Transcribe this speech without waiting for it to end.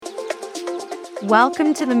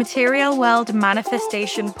Welcome to the Material World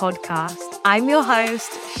Manifestation Podcast. I'm your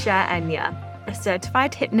host, Cher Enya, a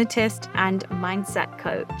certified hypnotist and mindset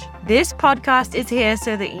coach. This podcast is here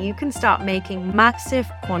so that you can start making massive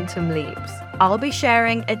quantum leaps. I'll be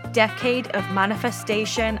sharing a decade of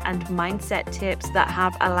manifestation and mindset tips that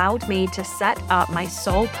have allowed me to set up my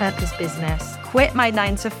sole purpose business, quit my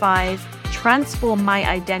 9-to-5, transform my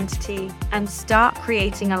identity, and start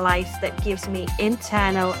creating a life that gives me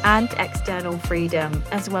internal and external freedom,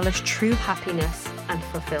 as well as true happiness and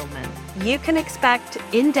fulfillment. You can expect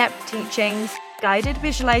in-depth teachings, guided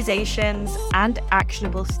visualizations, and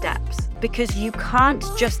actionable steps, because you can't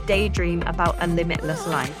just daydream about a limitless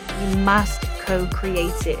life. You must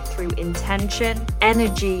co-create it through intention,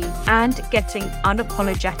 energy, and getting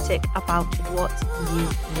unapologetic about what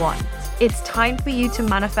you want. It's time for you to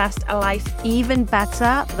manifest a life even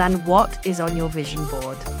better than what is on your vision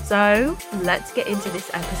board. So let's get into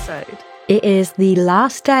this episode. It is the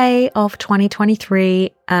last day of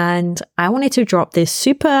 2023, and I wanted to drop this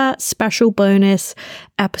super special bonus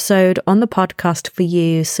episode on the podcast for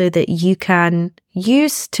you so that you can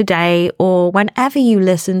use today or whenever you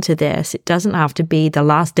listen to this. It doesn't have to be the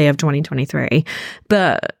last day of 2023,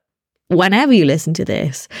 but whenever you listen to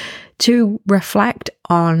this, to reflect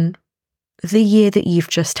on the year that you've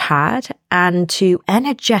just had and to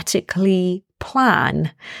energetically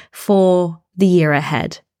plan for the year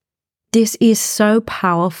ahead. This is so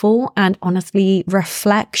powerful, and honestly,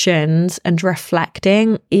 reflections and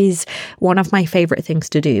reflecting is one of my favorite things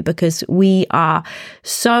to do, because we are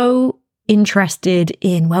so interested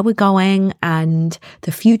in where we're going and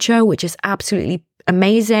the future, which is absolutely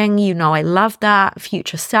amazing. You know, I love that,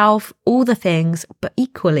 future self, all the things, but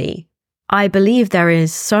equally, I believe there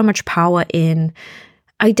is so much power in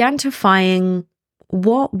identifying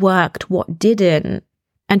what worked, what didn't,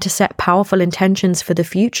 and to set powerful intentions for the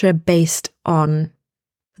future based on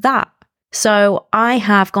that. So I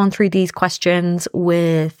have gone through these questions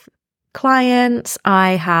with clients.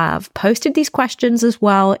 I have posted these questions as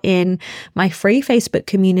well in my free Facebook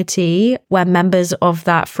community, where members of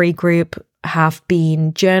that free group have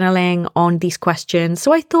been journaling on these questions.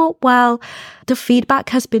 So I thought, well, the feedback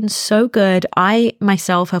has been so good. I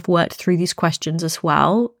myself have worked through these questions as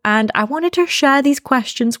well, and I wanted to share these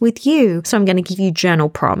questions with you. So I'm going to give you journal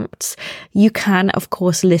prompts. You can, of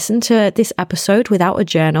course, listen to this episode without a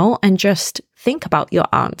journal and just think about your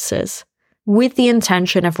answers, with the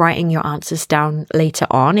intention of writing your answers down later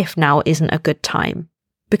on if now isn't a good time.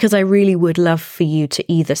 Because I really would love for you to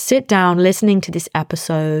either sit down listening to this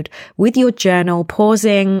episode with your journal,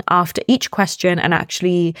 pausing after each question and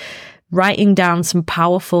actually writing down some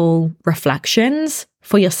powerful reflections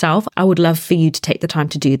for yourself. I would love for you to take the time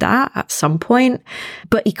to do that at some point.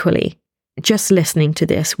 But equally, just listening to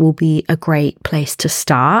this will be a great place to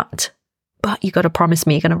start. But you got to promise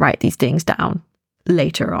me you're going to write these things down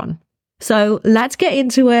later on. So let's get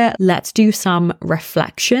into it. Let's do some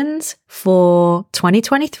reflections for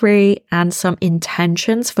 2023 and some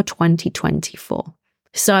intentions for 2024.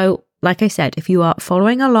 So, like I said, if you are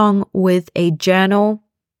following along with a journal,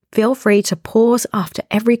 feel free to pause after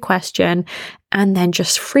every question and then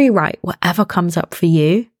just free write whatever comes up for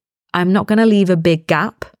you. I'm not going to leave a big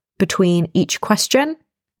gap between each question,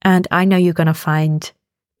 and I know you're going to find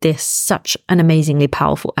this such an amazingly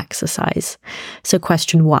powerful exercise. So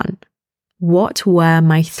question 1. What were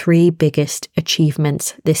my 3 biggest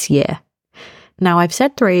achievements this year? Now, I've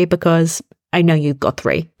said 3 because I know you've got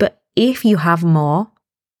 3, but if you have more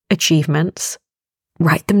achievements,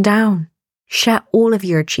 write them down. Share all of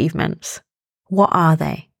your achievements. What are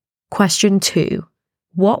they? Question 2.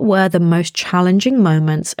 What were the most challenging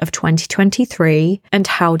moments of 2023 and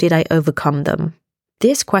how did I overcome them?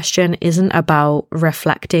 This question isn't about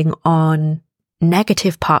reflecting on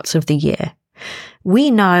negative parts of the year. We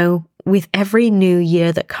know with every new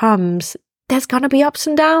year that comes, there's going to be ups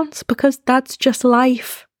and downs, because that's just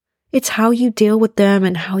life. It's how you deal with them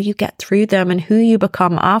and how you get through them and who you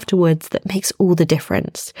become afterwards that makes all the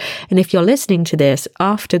difference. And if you're listening to this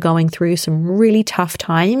after going through some really tough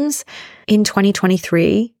times in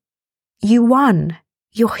 2023, you won.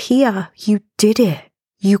 You're here. You did it.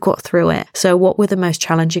 You got through it. So what were the most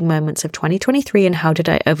challenging moments of 2023 and how did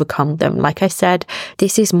I overcome them? Like I said,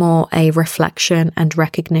 this is more a reflection and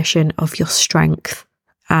recognition of your strength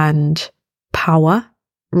and power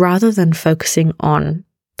rather than focusing on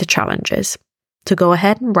the challenges. So go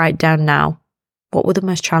ahead and write down now, what were the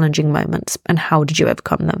most challenging moments and how did you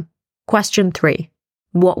overcome them? Question 3.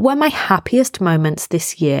 What were my happiest moments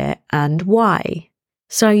this year and why?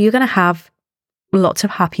 So you're going to have lots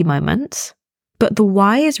of happy moments. But the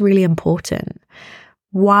why is really important.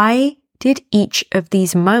 Why did each of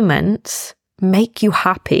these moments make you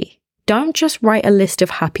happy. Don't just write a list of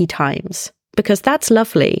happy times, because that's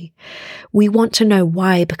lovely. We want to know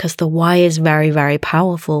why, because the why is very, very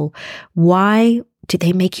powerful. Why did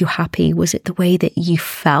they make you happy? Was it the way that you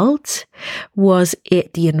felt? Was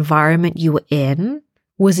it the environment you were in?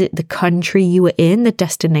 Was it the country you were in, the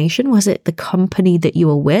destination? Was it the company that you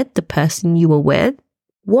were with, the person you were with?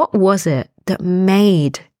 What was it that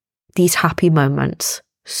made these happy moments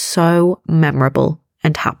so memorable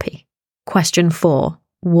and happy? Question 4.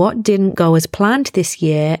 What didn't go as planned this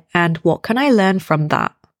year, and what can I learn from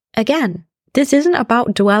that? Again, this isn't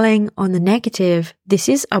about dwelling on the negative. This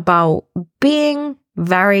is about being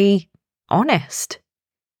very honest.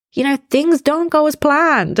 Things don't go as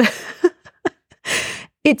planned.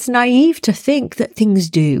 It's naive to think that things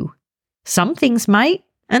do. Some things might,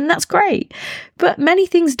 and that's great. But many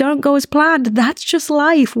things don't go as planned. That's just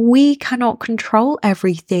life. We cannot control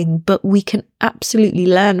everything, but we can absolutely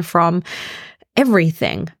learn from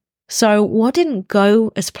everything. So what didn't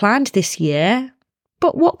go as planned this year,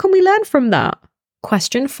 but what can we learn from that?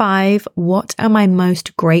 Question 5, what am I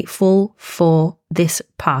most grateful for this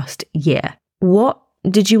past year? What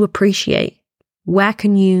did you appreciate? Where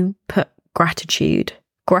can you put gratitude?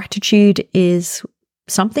 Gratitude is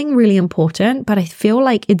something really important, but I feel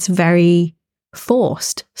like it's very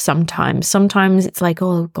forced sometimes. Sometimes it's like,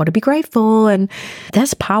 oh, I've got to be grateful. And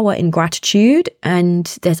there's power in gratitude, and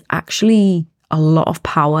there's actually a lot of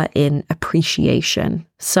power in appreciation.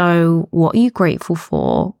 So what are you grateful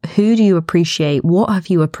for? Who do you appreciate? What have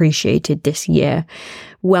you appreciated this year?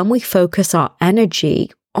 When we focus our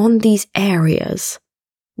energy on these areas,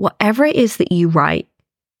 whatever it is that you write,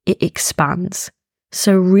 it expands.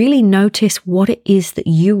 So really notice what it is that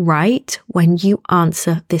you write when you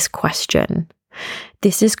answer this question.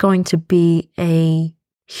 This is going to be a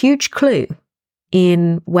huge clue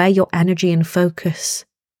in where your energy and focus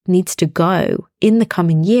needs to go in the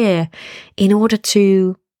coming year in order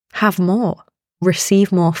to have more,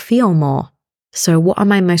 receive more, feel more. So what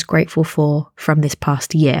am I most grateful for from this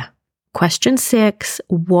past year? Question 6,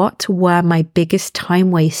 what were my biggest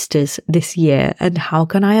time wasters this year, and how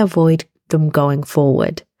can I avoid them going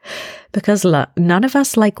forward? Because look, none of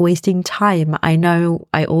us like wasting time. I know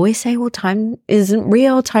I always say, well, time isn't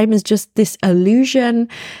real. Time is just this illusion.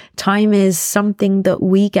 Time is something that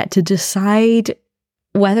we get to decide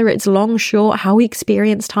whether it's long, short, how we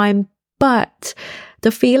experience time. But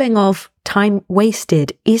the feeling of time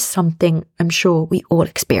wasted is something I'm sure we all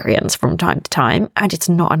experience from time to time, and it's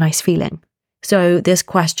not a nice feeling. So this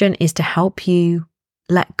question is to help you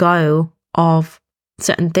let go of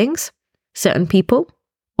certain things, certain people,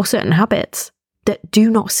 or certain habits that do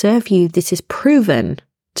not serve you. This is proven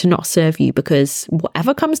to not serve you, because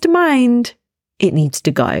whatever comes to mind, it needs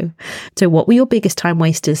to go. So what were your biggest time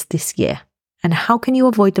wasters this year, and how can you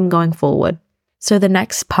avoid them going forward? So the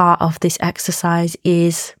next part of this exercise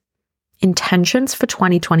is intentions for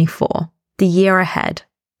 2024, the year ahead.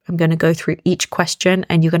 I'm going to go through each question,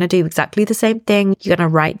 and you're going to do exactly the same thing. You're going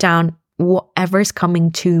to write down whatever is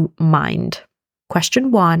coming to mind.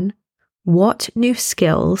 Question 1, what new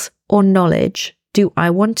skills or knowledge do I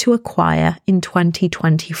want to acquire in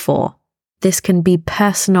 2024? This can be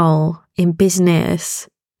personal, in business,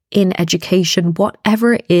 in education,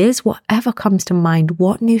 whatever it is, whatever comes to mind.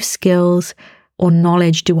 What new skills or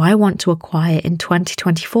knowledge do I want to acquire in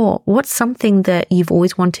 2024? What's something that you've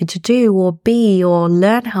always wanted to do or be or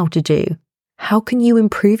learn how to do? How can you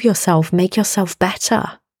improve yourself, make yourself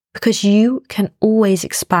better? Because you can always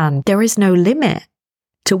expand. There is no limit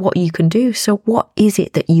to what you can do. So what is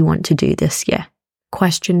it that you want to do this year?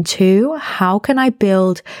 Question 2, how can I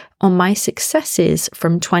build on my successes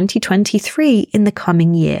from 2023 in the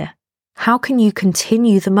coming year? How can you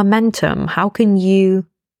continue the momentum? How can you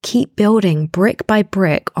keep building brick by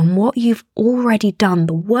brick on what you've already done,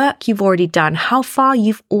 the work you've already done, how far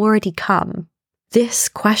you've already come? This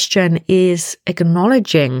question is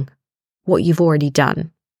acknowledging what you've already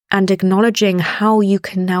done and acknowledging how you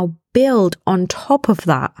can now build on top of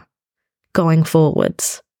that going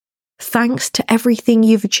forwards. Thanks to everything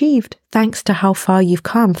you've achieved, thanks to how far you've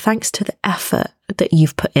come, thanks to the effort that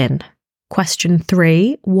you've put in. Question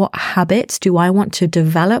 3, what habits do I want to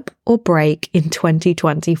develop or break in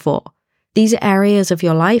 2024? These are areas of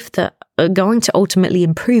your life that are going to ultimately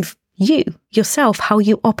improve you, yourself, how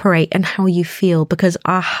you operate and how you feel, because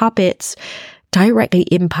our habits directly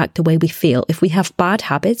impact the way we feel. If we have bad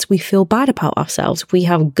habits, we feel bad about ourselves. If we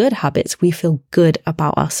have good habits, we feel good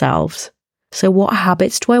about ourselves. So what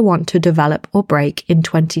habits do I want to develop or break in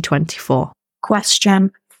 2024?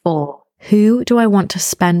 Question 4. Who do I want to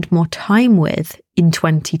spend more time with in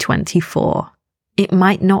 2024? It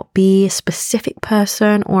might not be a specific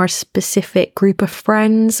person or a specific group of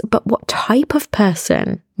friends, but what type of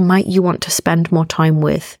person might you want to spend more time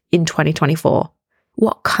with in 2024?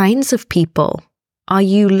 What kinds of people? Are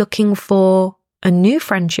you looking for a new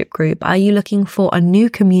friendship group? Are you looking for a new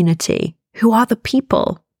community? Who are the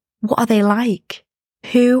people? What are they like?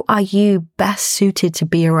 Who are you best suited to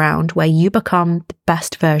be around where you become the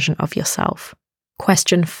best version of yourself?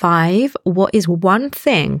 Question 5, what is one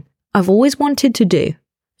thing I've always wanted to do,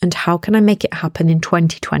 and how can I make it happen in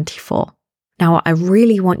 2024? Now, I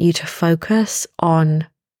really want you to focus on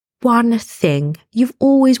one thing you've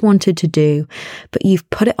always wanted to do, but you've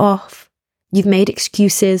put it off, you've made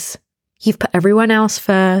excuses, you've put everyone else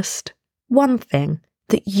first. One thing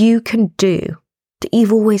that you can do that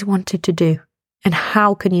you've always wanted to do, and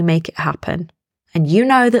how can you make it happen? And you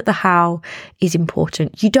know that the how is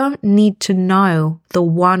important. You don't need to know the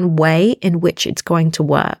one way in which it's going to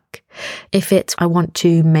work. If it's, I want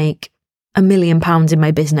to make £1 million in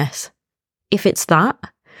my business. If it's that,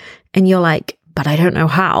 and you're like, but I don't know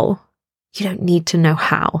how, you don't need to know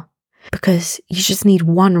how, because you just need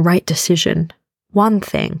one right decision, one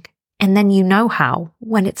thing, and then you know how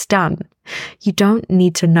when it's done. You don't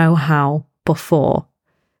need to know how before.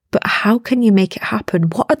 But how can you make it happen?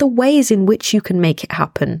 What are the ways in which you can make it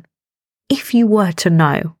happen? If you were to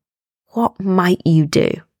know, what might you do?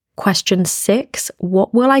 Question 6,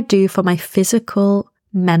 what will I do for my physical,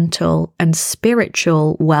 mental, and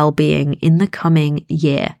spiritual well-being in the coming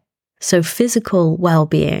year? So physical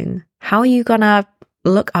well-being, how are you going to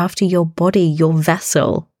look after your body, your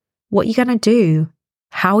vessel? What are you going to do?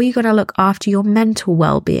 How are you going to look after your mental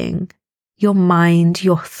well-being, your mind,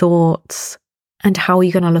 your thoughts? And how are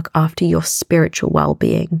you going to look after your spiritual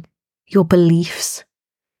well-being, your beliefs,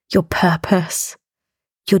 your purpose,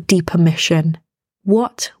 your deeper mission?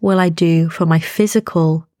 What will I do for my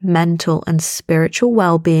physical, mental, and spiritual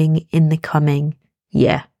well-being in the coming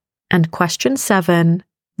year? And question 7,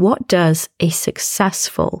 what does a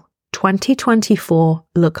successful 2024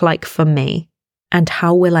 look like for me? And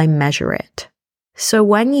how will I measure it? So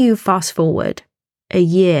when you fast forward a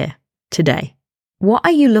year today, what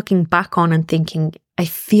are you looking back on and thinking, I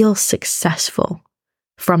feel successful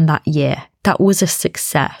from that year? That was a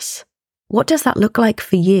success. What does that look like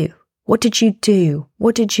for you? What did you do?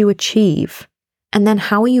 What did you achieve? And then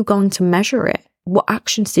how are you going to measure it? What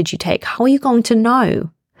actions did you take? How are you going to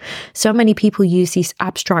know? So many people use these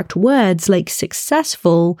abstract words like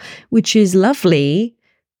successful, which is lovely,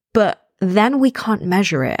 but then we can't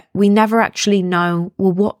measure it. We never actually know,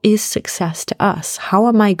 well, what is success to us? How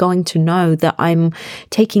am I going to know that I'm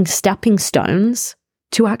taking stepping stones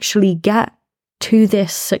to actually get to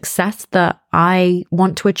this success that I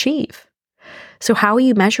want to achieve? So how are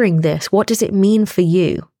you measuring this? What does it mean for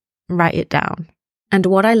you? Write it down. And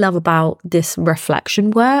what I love about this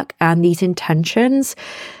reflection work and these intentions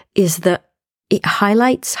is that it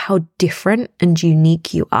highlights how different and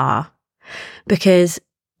unique you are. Because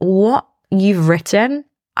what you've written,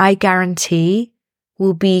 I guarantee,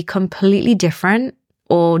 will be completely different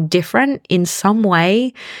or different in some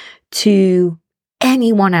way to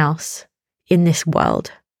anyone else in this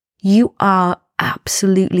world. You are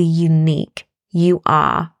absolutely unique. You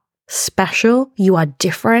are special. You are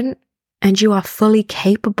different. And you are fully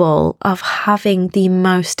capable of having the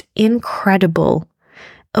most incredible,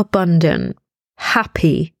 abundant,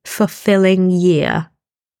 happy, fulfilling year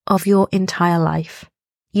of your entire life.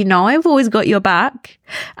 You know, I've always got your back.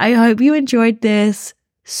 I hope you enjoyed this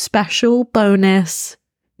special bonus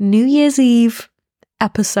New Year's Eve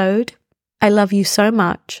episode. I love you so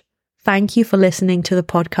much. Thank you for listening to the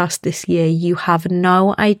podcast this year. You have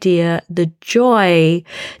no idea the joy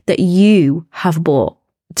that you have brought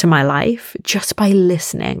to my life just by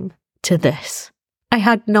listening to this. I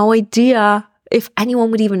had no idea if anyone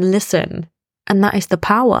would even listen. And that is the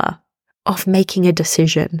power of making a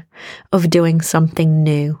decision, of doing something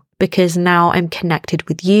new, because now I'm connected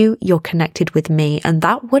with you, you're connected with me, and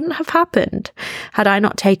that wouldn't have happened had I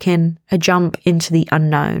not taken a jump into the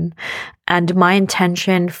unknown. And my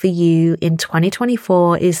intention for you in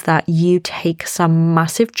 2024 is that you take some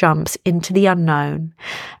massive jumps into the unknown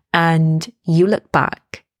and you look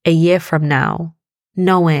back a year from now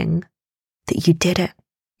knowing that you did it.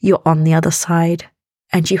 You're on the other side.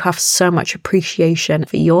 And you have so much appreciation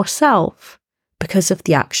for yourself because of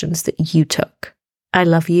the actions that you took. I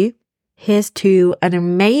love you. Here's to an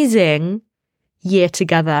amazing year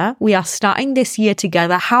together. We are starting this year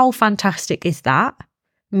together. How fantastic is that?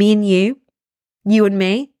 Me and you and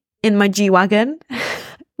me in my G-Wagon.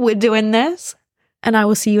 We're doing this. And I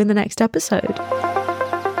will see you in the next episode.